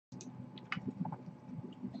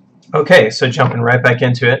Okay, so jumping right back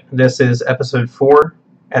into it. This is episode 4.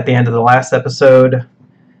 At the end of the last episode,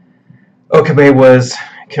 Okabe was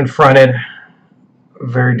confronted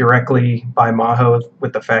very directly by Maho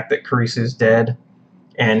with the fact that Kurisu's dead.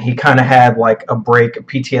 And he kind of had like a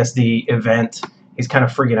PTSD event. He's kind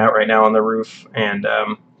of freaking out right now on the roof. And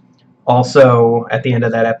also, at the end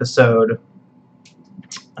of that episode,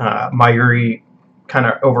 Mayuri kind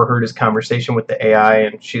of overheard his conversation with the AI,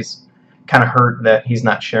 and she's kind of hurt that he's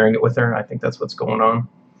not sharing it with her. I think that's what's going on.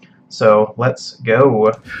 So let's go.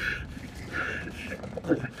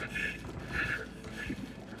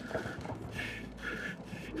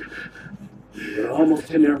 We're almost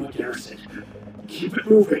in there, Garrison. Keep it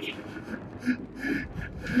moving.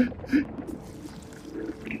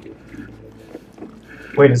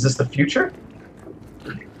 Wait, is this the future?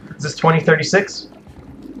 Is this 2036?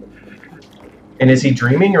 And is he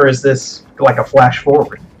dreaming, or is this like a flash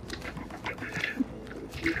forward?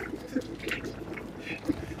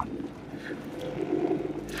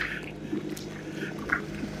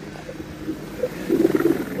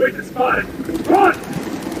 Wait, it's fine. Run!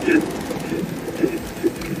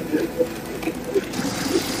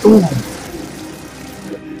 Ooh.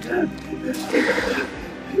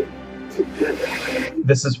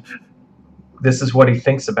 This is what he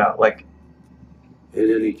thinks about, like.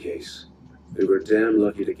 In any case, we were damn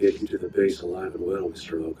lucky to get you to the base alive and well,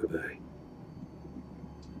 Mr. Okabe.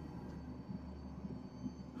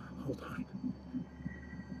 Hold on.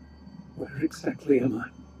 Where exactly am I?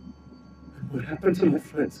 And what happened to my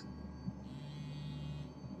friends?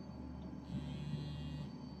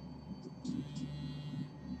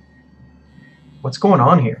 What's going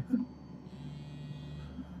on here?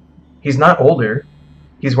 He's not older.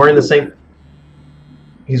 He's wearing the same.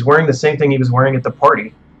 He's wearing the same thing he was wearing at the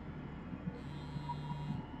party.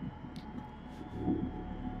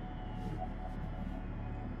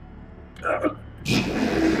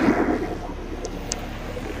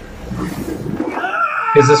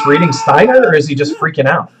 Is this reading Steiner, or is he just freaking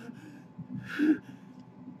out?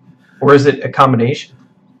 Or is it a combination?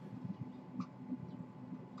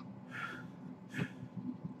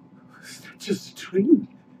 Was that just a dream?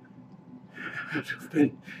 Had to have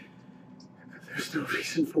been. There's no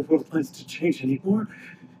reason for world lines to change anymore.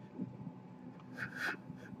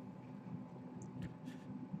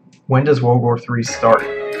 When does World War III start?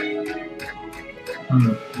 Hey,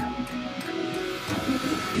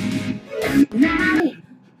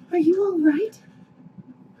 are you all right?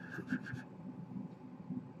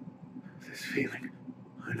 This feeling,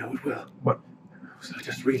 I know it well. What? Was I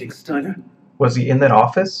just reading Steiner? Was he in that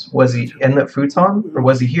office? Was he in that futon? Or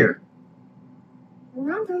was he here?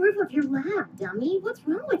 We're on the roof of your lab, dummy. What's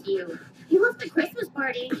wrong with you? You left the Christmas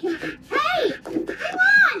party and came... Hey! Hang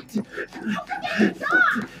on! Don't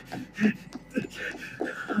stop!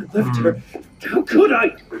 I left her. How could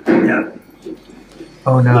I?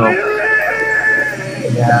 Oh no.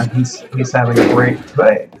 Yeah, he's having a break.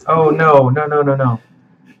 But oh no.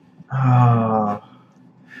 Oh.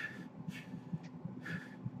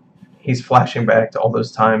 He's flashing back to all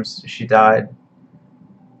those times she died.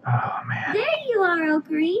 Oh man. There you are,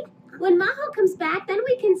 O'Green. When Maho comes back, then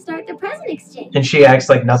we can start the present exchange. And she acts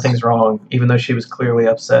like nothing's wrong, even though she was clearly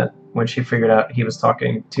upset when she figured out he was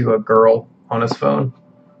talking to a girl on his phone.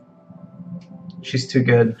 She's too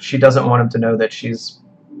good. She doesn't want him to know that she's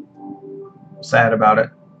sad about it.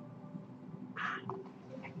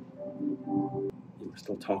 You were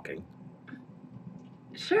still talking.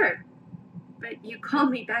 Sure. But you called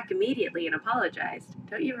me back immediately and apologized.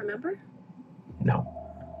 Don't you remember? No.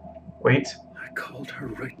 Wait. I called her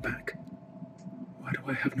right back. Why do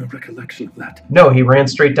I have no recollection of that? No, he ran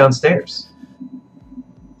straight downstairs.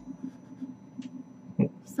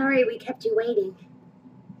 Sorry we kept you waiting.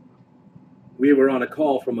 We were on a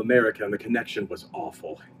call from America and the connection was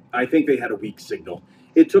awful. I think they had a weak signal.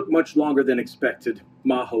 It took much longer than expected.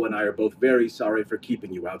 Maho and I are both very sorry for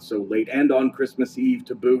keeping you out so late and on Christmas Eve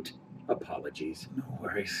to boot. Apologies. No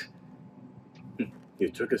worries. You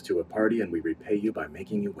took us to a party and we repay you by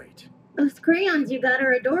making you wait. Those crayons you got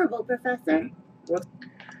are adorable, Professor. What?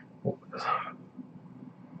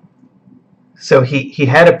 So he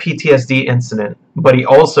had a PTSD incident, but he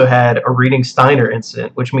also had a reading Steiner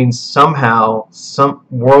incident, which means somehow some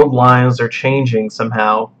world lines are changing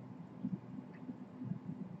somehow.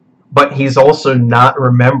 But he's also not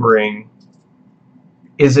remembering.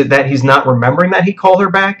 Is it that he's not remembering that he called her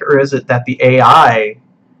back, or is it that the AI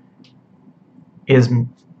is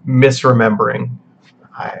misremembering?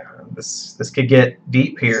 This could get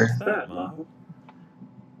deep here. What's that, Maho?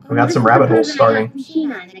 We got some rabbit holes starting.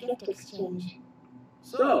 Sheena in a gift exchange.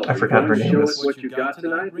 So, I forgot her name show was- us what you got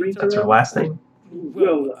tonight, That's her last name?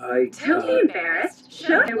 Well, Don't be embarrassed.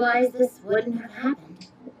 Show me. Otherwise, this wouldn't have happened.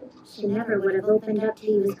 She never would have opened up to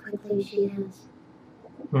you as quickly as she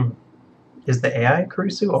has. Is the AI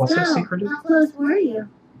Kurisu also So, secretive? how close were you?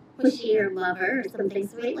 Was she your lover or something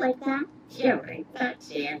sweet like that? Sure, that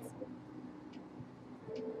chance.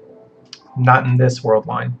 Not in this world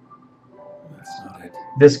line. That's not it.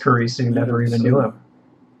 This Kurisu never even knew him.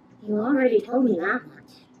 You already told me that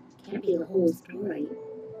much. Can't be the whole story.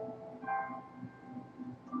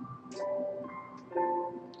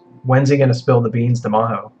 When's he gonna spill the beans to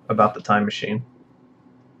Maho about the time machine?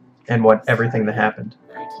 And what everything that happened?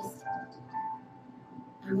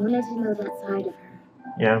 I wanted to know that side of her.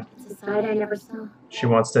 Yeah. It's a side I never saw. She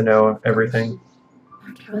wants to know everything.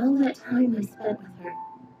 After all that time I spent with her,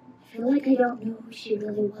 I feel like I don't know who she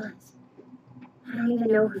really was. I don't even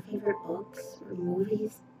know her favorite books or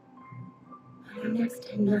movies. I know next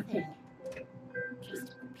to nothing.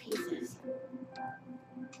 Just pieces.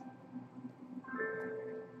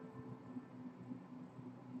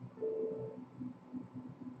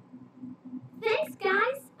 Thanks,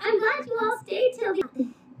 guys. I'm glad you all stayed till the...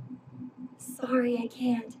 Sorry, I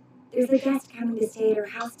can't. There's a guest coming to stay at our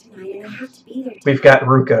house tonight, and I have to be there. We've got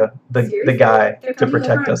Ruka, the guy, They're to coming over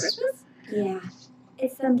protect on us. Christmas? Yeah,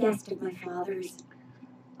 it's some guest of my father's.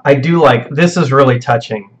 I do like, this is really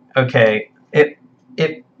touching. Okay,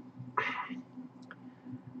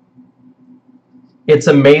 it's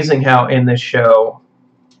amazing how in this show,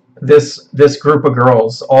 this group of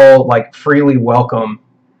girls all like freely welcome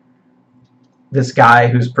this guy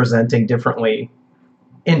who's presenting differently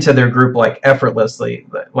into their group like effortlessly.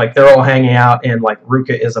 Like they're all hanging out and like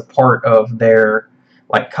Ruka is a part of their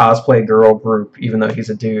like cosplay girl group even though he's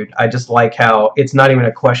a dude. I just like how it's not even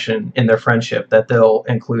a question in their friendship that they'll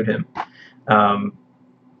include him.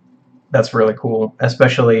 That's really cool,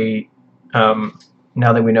 especially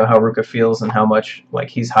now that we know how Ruka feels and how much like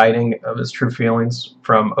he's hiding of his true feelings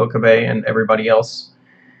from Okabe and everybody else.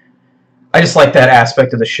 I just like that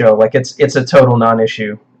aspect of the show. Like it's a total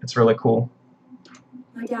non-issue. It's really cool.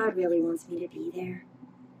 My dad really wants me to be there.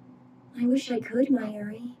 I wish I could,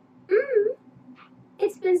 Mayuri.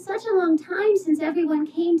 It's been such a long time since everyone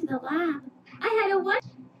came to the lab. I had a one.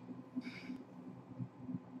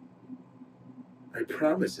 I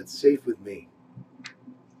promise it's safe with me.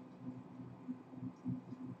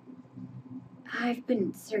 I've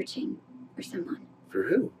been searching for someone. For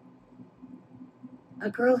who? A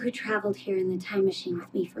girl who traveled here in the time machine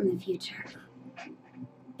with me from the future.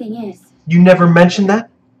 Thing is, You never mentioned that?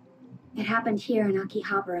 it happened here in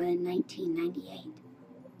Akihabara in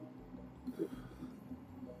 1998.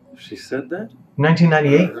 She said that?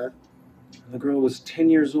 1998. The girl was 10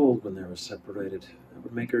 years old when they were separated. That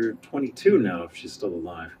would make her 22 now if she's still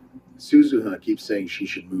alive. Suzuha keeps saying she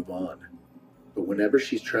should move on. But whenever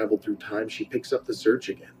she's traveled through time, she picks up the search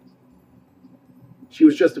again. She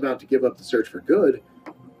was just about to give up the search for good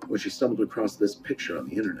when she stumbled across this picture on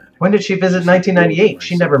the internet. When did she visit 1998?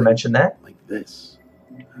 She never mentioned that. Like this.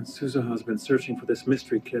 And Suzuha's been searching for this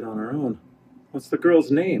mystery kid on her own. What's the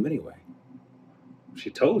girl's name, anyway? She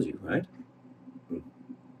told you, right?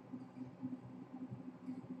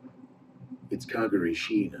 It's Kaguri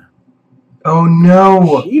Shiina. Oh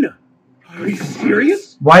no! Sheena? Are you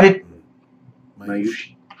serious? Why did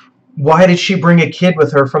Mayushi. she bring a kid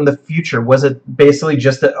with her from the future? Was it basically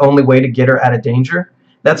just the only way to get her out of danger?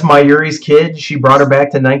 That's Mayuri's kid. She brought her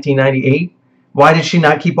back to 1998. Why did she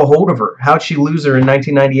not keep a hold of her? How'd she lose her in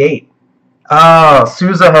 1998? Ah,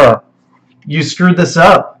 Suzuha, you screwed this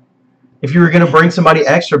up. If you were going to bring somebody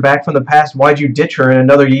extra back from the past, why'd you ditch her in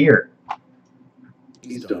another year?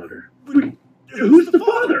 His daughter. Who's the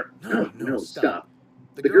father? No, stop.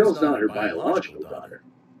 The girl's not her biological daughter.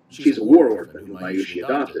 She's a war orphan who Mayushi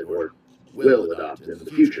adopted, or will adopt in the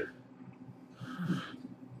future.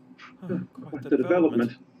 Quite the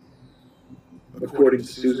development. According to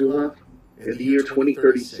Suzuha, in the year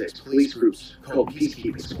 2036, police groups called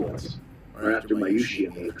peacekeeping squads are after Mayushi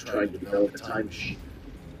and me for trying to develop a time machine.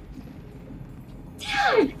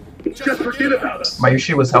 Dad! Just forget about us!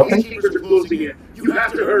 Mayushi was helping? Peacekeepers are closing in. You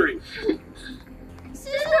have to hurry!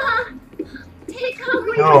 Suzuha! Take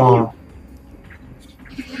Kaguri Oh,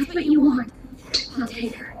 with you. If that's what you want, I'll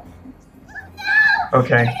take her.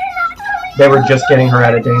 okay. They were just getting her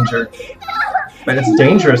out of danger. But it's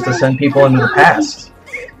dangerous to send people into the past.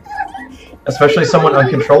 Especially someone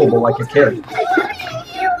uncontrollable like a kid.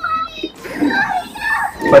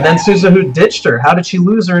 But then Suzuha ditched her. How did she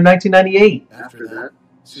lose her in 1998? After that,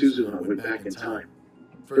 Suzuha went back in time.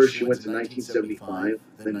 First she went to 1975,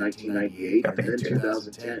 then 1998, and then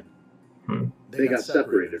 2010. They got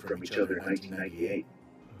separated from each other in 1998.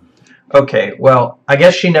 Okay, well, I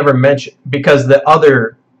guess she never mentioned, because the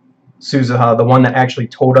other Suzuha, the one that actually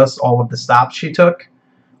told us all of the stops she took,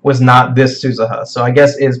 was not this Suzuha. So I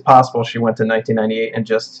guess it is possible she went to 1998 and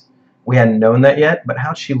just, we hadn't known that yet, but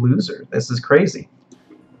how'd she lose her? This is crazy.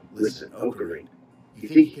 Listen, Ocarina, you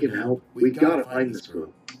think you can help? We've got to find this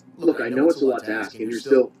girl. Look, I know it's a lot to ask, and you're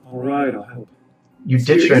still... All right, I'll help. You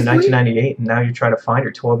ditched her in Seriously? 1998, and now you're trying to find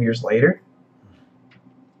her 12 years later?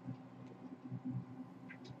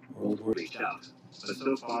 World War Reached out, but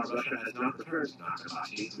so far Russia has not returned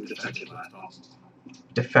Nakabashi, who defected last fall.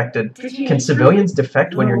 Defected. Did you Can civilians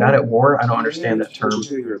defect when you're not at war? I don't understand that term.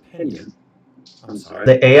 Hear your opinion. I'm sorry.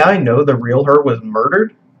 The AI know the real her was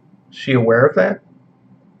murdered? Is she aware of that?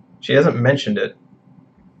 She hasn't mentioned it.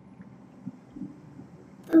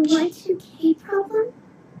 The Y2K problem?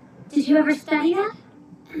 Did you ever study that?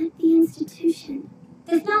 At the institution.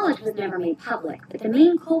 This knowledge was never made public, but the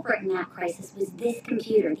main culprit in that crisis was this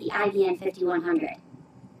computer, the IBM 5100.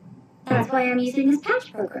 That's why I'm using this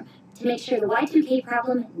patch program, to make sure the Y2K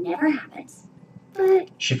problem never happens. But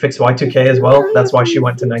She fixed Y2K as well? That's why she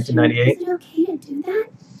went to 1998? is it okay to do that?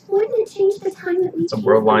 Wouldn't it change the time that we It's a came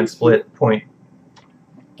world line from? split point.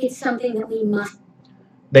 It's something that we must.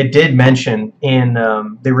 They did mention in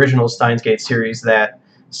the original Steins Gate series that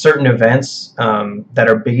certain events that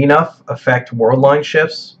are big enough affect world line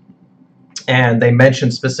shifts. And they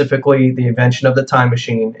mentioned specifically the invention of the time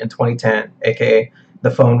machine in 2010, aka the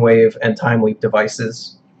phone wave and time leap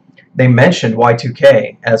devices. They mentioned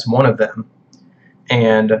Y2K as one of them.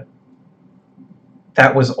 And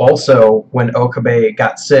that was also when Okabe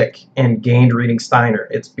got sick and gained reading Steiner.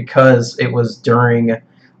 It's because it was during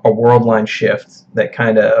a world line shift that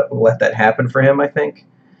kind of let that happen for him, I think.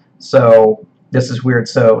 So this is weird.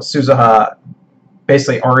 So Suzuha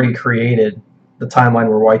basically already created the timeline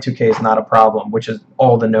where Y2K is not a problem, which is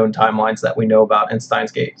all the known timelines that we know about in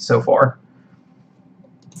Steins Gate so far.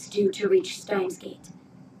 Do to reach Steins Gate.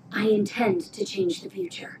 I intend to change the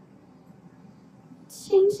future.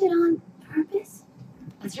 Change it on purpose?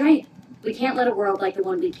 That's right. We can't let a world like the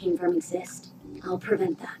one we came from exist. I'll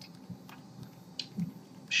prevent that.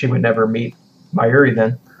 She would never meet Mayuri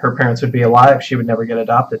then. Her parents would be alive. She would never get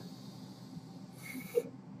adopted.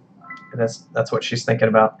 That's what she's thinking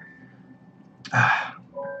about.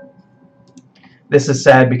 This is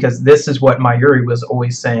sad because this is what Mayuri was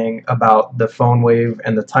always saying about the phone wave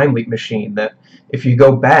and the time leap machine, that if you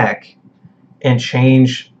go back and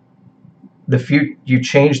change you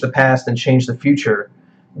change the past and change the future,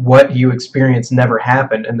 what you experienced never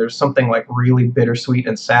happened. And there's something like really bittersweet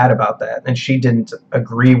and sad about that. And she didn't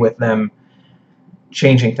agree with them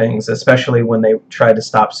changing things, especially when they tried to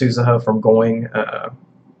stop Suzuha from going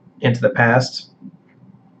into the past.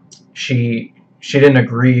 She didn't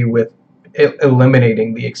agree with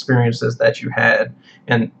eliminating the experiences that you had,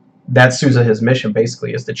 and that's Suzuha's mission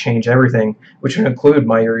basically, is to change everything, which would include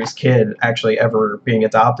Mayuri's kid actually ever being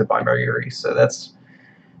adopted by Mayuri. So that's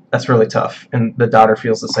really tough, and the daughter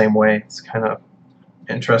feels the same way. It's kind of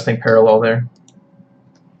interesting parallel there.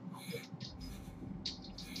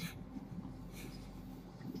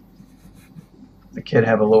 The kid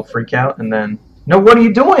have a little freak out, and then, no, what are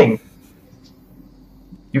you doing?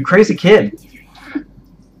 You crazy kid. I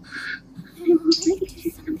won't let you do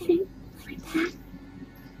something like that.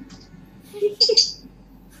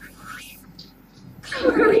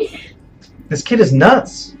 This kid is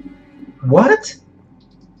nuts. What?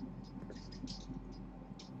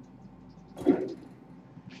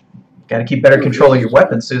 Gotta keep better control of your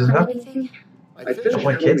weapons, Suzuha. Anything? I finished Don't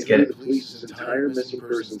let kids get it. the police's entire missing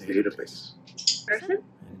persons database. Person?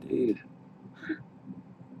 Indeed.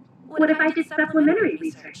 What if I did supplementary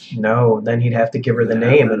research? No, then he'd have to give her the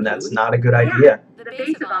name, and that's not a good idea. The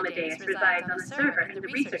base of Amadeus resides on the server in the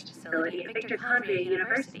research facility at Victor Convey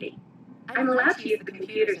University. I'm allowed to use the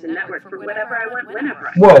computers and network for whatever I want, whenever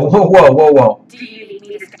I want. Whoa, whoa, whoa, whoa, whoa. Do you need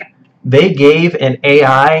me to step? They gave an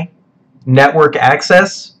AI network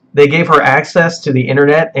access? They gave her access to the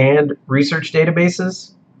internet and research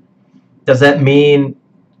databases? Does that mean...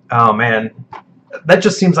 Oh, man. That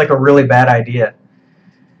just seems like a really bad idea.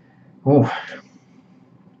 Ooh.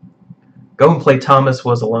 Go and play Thomas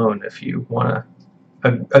Was Alone if you want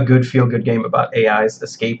a good feel-good game about AIs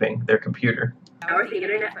escaping their computer. Or the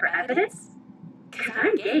internet for evidence? Because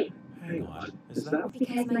I'm game. Hang on. Is that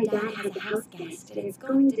Because my dad has a house guest, and it's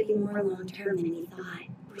going to be more long-term than we thought.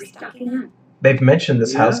 We're stocking up. They've mentioned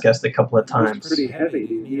this Yeah? house guest a couple of It's times. pretty heavy?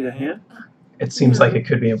 Do you need a hand? It seems like it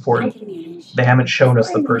could be I important. can manage. They haven't shown us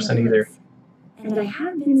the person either. And I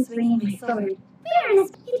have been swinging my sword. Fairness,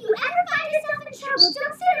 if you ever find yourself in trouble,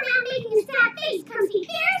 don't sit around making a sad face. Come see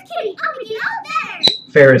Fair's Kitty. I'll make it all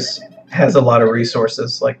better. Ferris, has a lot of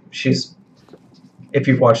resources. Like, she's, if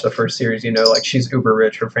you've watched the first series, you know, like, she's uber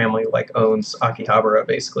rich. Her family, like, owns Akihabara,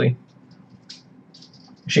 basically.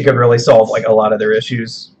 She could really solve, like, a lot of their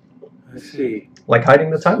issues. I see. Like hiding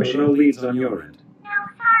the time So machine. no leads on your end. No,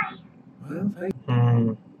 sorry. Well, thank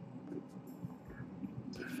Mm.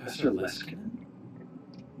 Professor Leskinen.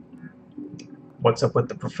 What's up with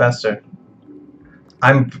the professor?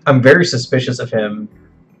 I'm very suspicious of him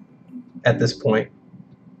at this point.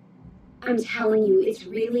 I'm telling you, it's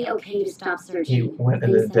really okay to stop searching. He went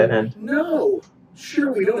in the dead end. No!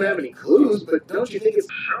 Sure, we don't have any clues, but don't you think it's...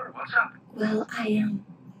 Sure, what's up? Well,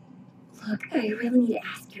 look, I really need to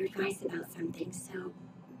ask your advice about something, so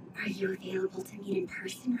are you available to meet in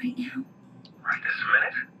person right now? Right this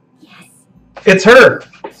minute? Yes. It's her!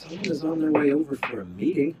 Someone is on their way over for a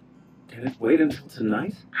meeting. Can it wait until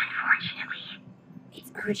tonight? Unfortunately,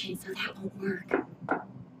 it's urgent, so that won't work.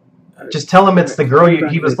 Just tell him it's the girl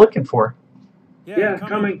he was looking for. Yeah,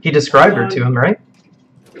 coming. He described her to him, right?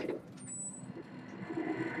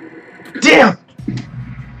 Damn!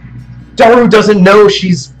 Daru doesn't know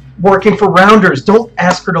she's working for Rounders. Don't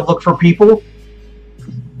ask her to look for people.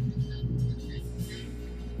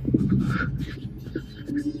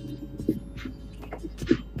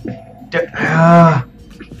 I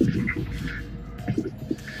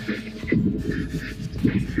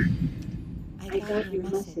got your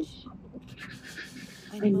message.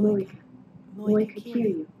 I'm Moika. Moika could hear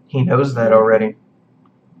you. He knows that already.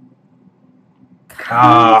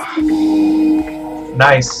 Ah.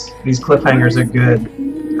 Nice. These cliffhangers are good.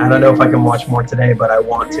 I don't know if I can watch more today, but I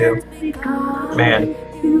want to. Man.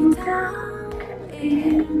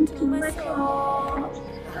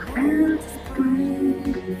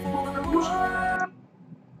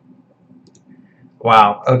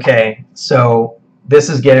 Wow. Okay. So this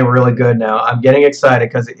is getting really good now. I'm getting excited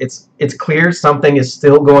because it's clear something is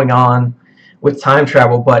still going on with time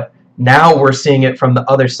travel, but now we're seeing it from the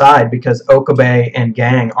other side because Okabe and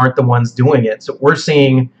gang aren't the ones doing it. So we're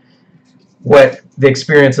seeing what the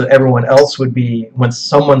experience of everyone else would be when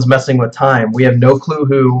someone's messing with time. We have no clue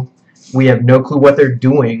who. We have no clue what they're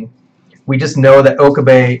doing. We just know that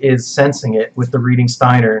Okabe is sensing it with the reading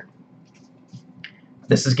Steiner.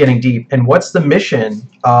 This is getting deep. And what's the mission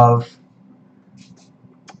of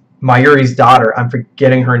Mayuri's daughter? I'm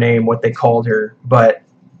forgetting her name, what they called her, but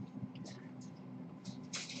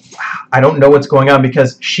I don't know what's going on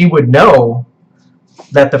because she would know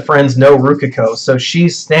that the friends know Rukiko, so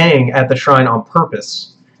she's staying at the shrine on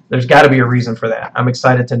purpose. There's got to be a reason for that. I'm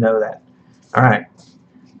excited to know that. All right.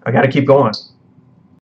 I got to keep going.